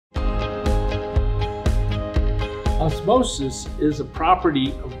Osmosis is a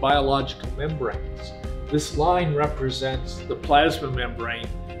property of biological membranes. This line represents the plasma membrane,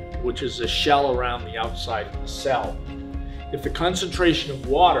 which is a shell around the outside of the cell. If the concentration of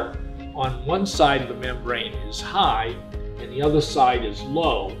water on one side of the membrane is high and the other side is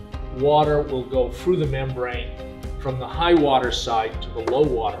low, water will go through the membrane from the high water side to the low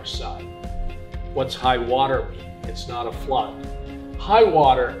water side. What's high water mean? It's not a flood. High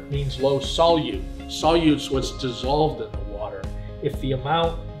water means low solute. Solute's what's dissolved in the water. If the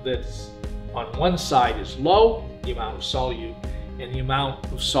amount that's on one side is low, the amount of solute, and the amount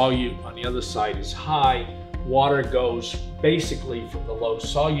of solute on the other side is high, water goes basically from the low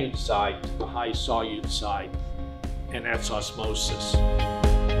solute side to the high solute side, and that's osmosis.